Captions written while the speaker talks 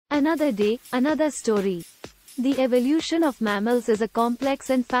Another day, another story. The evolution of mammals is a complex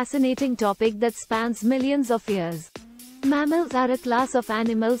and fascinating topic that spans millions of years. Mammals are a class of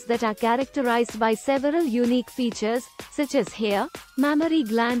animals that are characterized by several unique features, such as hair, mammary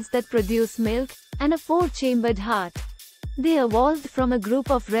glands that produce milk, and a four-chambered heart. They evolved from a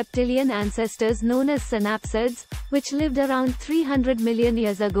group of reptilian ancestors known as synapsids, which lived around 300 million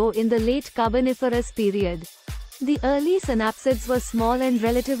years ago in the late Carboniferous period. The early synapsids were small and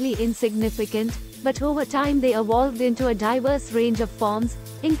relatively insignificant, but over time they evolved into a diverse range of forms,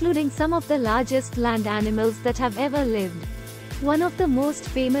 including some of the largest land animals that have ever lived. One of the most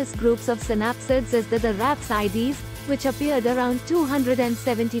famous groups of synapsids is the therapsids, which appeared around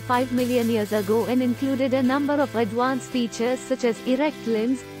 275 million years ago and included a number of advanced features such as erect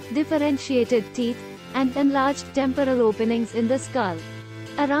limbs, differentiated teeth, and enlarged temporal openings in the skull.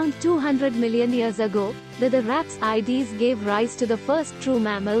 Around 200 million years ago, the therapsids gave rise to the first true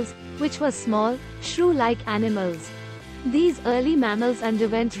mammals, which were small, shrew-like animals. These early mammals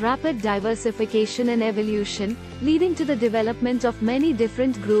underwent rapid diversification and evolution, leading to the development of many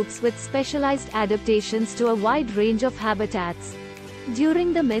different groups with specialized adaptations to a wide range of habitats.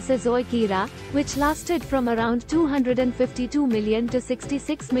 During the Mesozoic era, which lasted from around 252 million to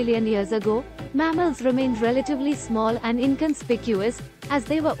 66 million years ago, mammals remained relatively small and inconspicuous, as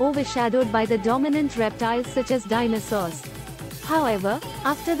they were overshadowed by the dominant reptiles such as dinosaurs. However,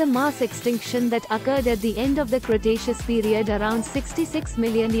 after the mass extinction that occurred at the end of the Cretaceous period around 66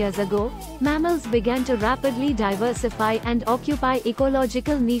 million years ago, mammals began to rapidly diversify and occupy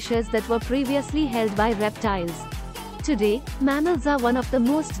ecological niches that were previously held by reptiles. Today, mammals are one of the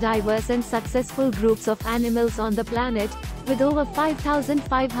most diverse and successful groups of animals on the planet, with over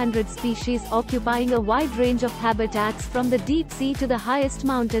 5,500 species occupying a wide range of habitats from the deep sea to the highest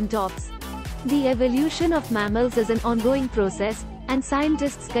mountain tops. The evolution of mammals is an ongoing process, and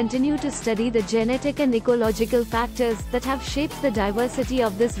scientists continue to study the genetic and ecological factors that have shaped the diversity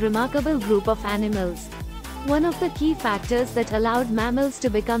of this remarkable group of animals. One of the key factors that allowed mammals to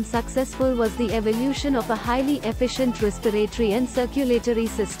become successful was the evolution of a highly efficient respiratory and circulatory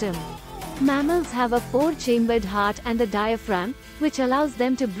system. Mammals have a four-chambered heart and a diaphragm, which allows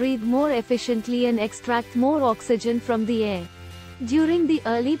them to breathe more efficiently and extract more oxygen from the air. During the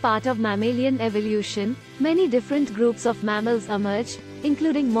early part of mammalian evolution, many different groups of mammals emerged,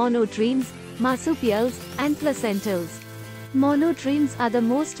 including monotremes, marsupials, and placentals. Monotremes are the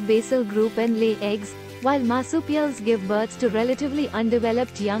most basal group and lay eggs, while marsupials give birth to relatively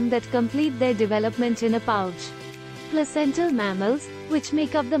undeveloped young that complete their development in a pouch. Placental mammals, which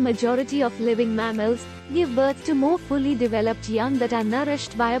make up the majority of living mammals, give birth to more fully developed young that are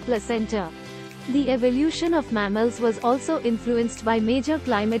nourished by a placenta. The evolution of mammals was also influenced by major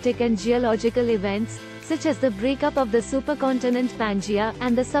climatic and geological events, such as the breakup of the supercontinent Pangaea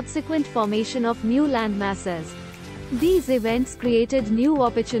and the subsequent formation of new land masses. These events created new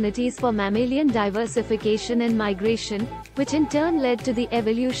opportunities for mammalian diversification and migration, which in turn led to the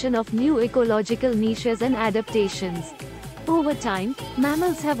evolution of new ecological niches and adaptations. Over time,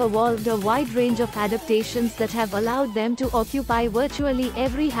 mammals have evolved a wide range of adaptations that have allowed them to occupy virtually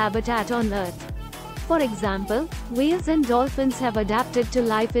every habitat on Earth. For example, whales and dolphins have adapted to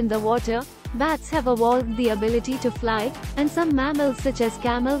life in the water, bats have evolved the ability to fly, and some mammals such as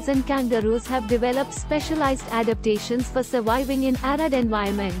camels and kangaroos have developed specialized adaptations for surviving in arid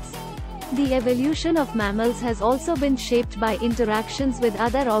environments. The evolution of mammals has also been shaped by interactions with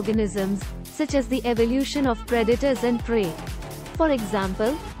other organisms, such as the evolution of predators and prey. For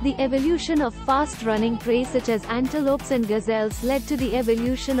example, the evolution of fast-running prey such as antelopes and gazelles led to the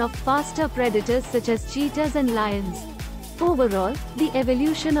evolution of faster predators such as cheetahs and lions. Overall, the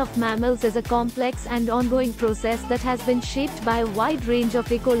evolution of mammals is a complex and ongoing process that has been shaped by a wide range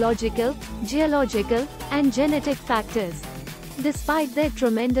of ecological, geological, and genetic factors. Despite their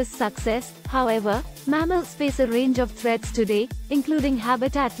tremendous success, however, mammals face a range of threats today, including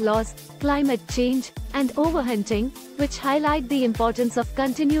habitat loss, climate change, and overhunting, which highlight the importance of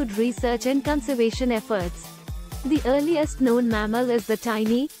continued research and conservation efforts. The earliest known mammal is the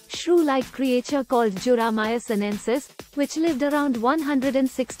tiny, shrew-like creature called Juramaya sinensis, which lived around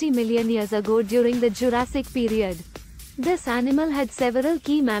 160 million years ago during the Jurassic period. This animal had several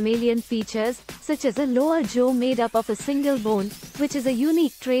key mammalian features, such as a lower jaw made up of a single bone, which is a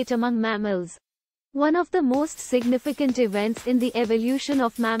unique trait among mammals. One of the most significant events in the evolution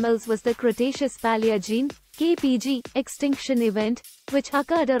of mammals was the Cretaceous-Paleogene (KPG) extinction event, which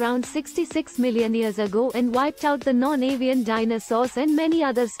occurred around 66 million years ago and wiped out the non-avian dinosaurs and many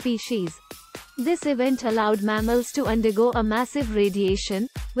other species. This event allowed mammals to undergo a massive radiation,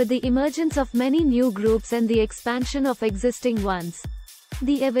 with the emergence of many new groups and the expansion of existing ones.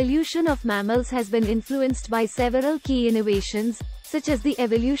 The evolution of mammals has been influenced by several key innovations, such as the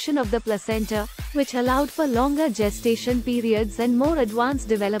evolution of the placenta, which allowed for longer gestation periods and more advanced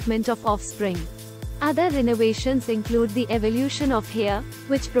development of offspring. Other innovations include the evolution of hair,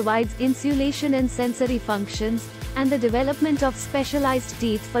 which provides insulation and sensory functions, and the development of specialized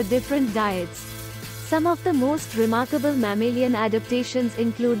teeth for different diets. Some of the most remarkable mammalian adaptations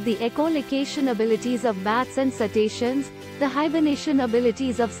include the echolocation abilities of bats and cetaceans, the hibernation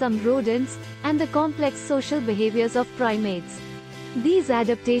abilities of some rodents, and the complex social behaviors of primates. These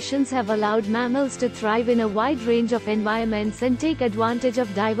adaptations have allowed mammals to thrive in a wide range of environments and take advantage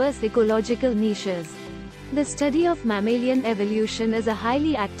of diverse ecological niches. The study of mammalian evolution is a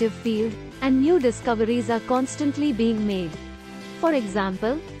highly active field, and new discoveries are constantly being made. For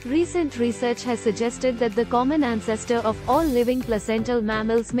example, recent research has suggested that the common ancestor of all living placental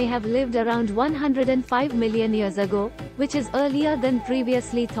mammals may have lived around 105 million years ago, which is earlier than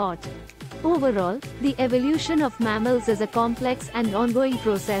previously thought. Overall, the evolution of mammals is a complex and ongoing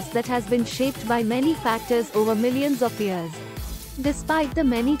process that has been shaped by many factors over millions of years. Despite the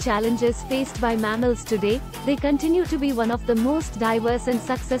many challenges faced by mammals today, they continue to be one of the most diverse and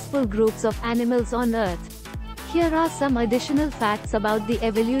successful groups of animals on Earth. Here are some additional facts about the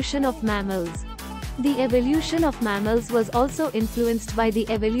evolution of mammals. The evolution of mammals was also influenced by the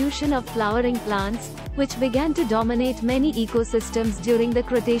evolution of flowering plants, which began to dominate many ecosystems during the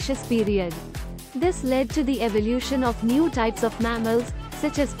Cretaceous period. This led to the evolution of new types of mammals,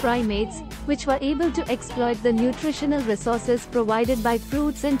 such as primates, which were able to exploit the nutritional resources provided by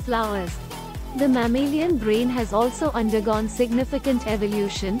fruits and flowers. The mammalian brain has also undergone significant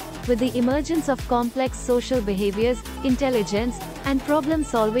evolution, with the emergence of complex social behaviors, intelligence, and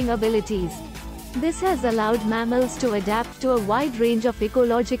problem-solving abilities. This has allowed mammals to adapt to a wide range of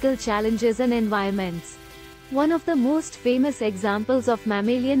ecological challenges and environments. One of the most famous examples of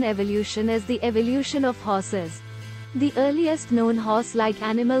mammalian evolution is the evolution of horses. The earliest known horse-like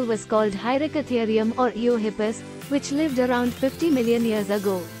animal was called Hyracotherium or Eohippus, which lived around 50 million years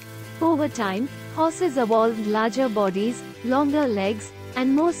ago. Over time, horses evolved larger bodies, longer legs,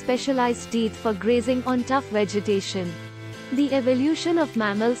 and more specialized teeth for grazing on tough vegetation. The evolution of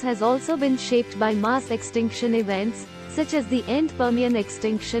mammals has also been shaped by mass extinction events, such as the end Permian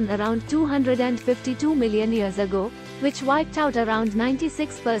extinction around 252 million years ago, which wiped out around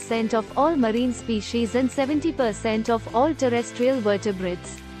 96% of all marine species and 70% of all terrestrial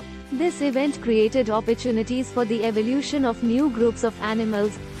vertebrates. This event created opportunities for the evolution of new groups of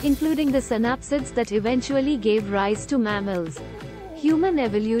animals, including the synapsids that eventually gave rise to mammals. Human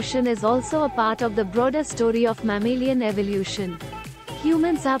evolution is also a part of the broader story of mammalian evolution.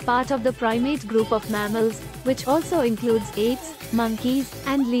 Humans are part of the primate group of mammals, which also includes apes, monkeys,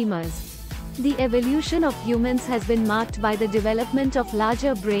 and lemurs. The evolution of humans has been marked by the development of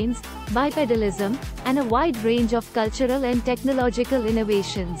larger brains, bipedalism, and a wide range of cultural and technological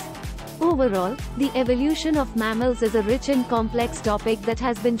innovations. Overall, the evolution of mammals is a rich and complex topic that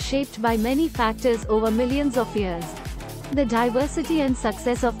has been shaped by many factors over millions of years. The diversity and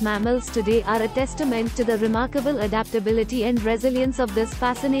success of mammals today are a testament to the remarkable adaptability and resilience of this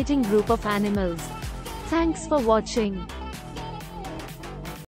fascinating group of animals. Thanks for watching.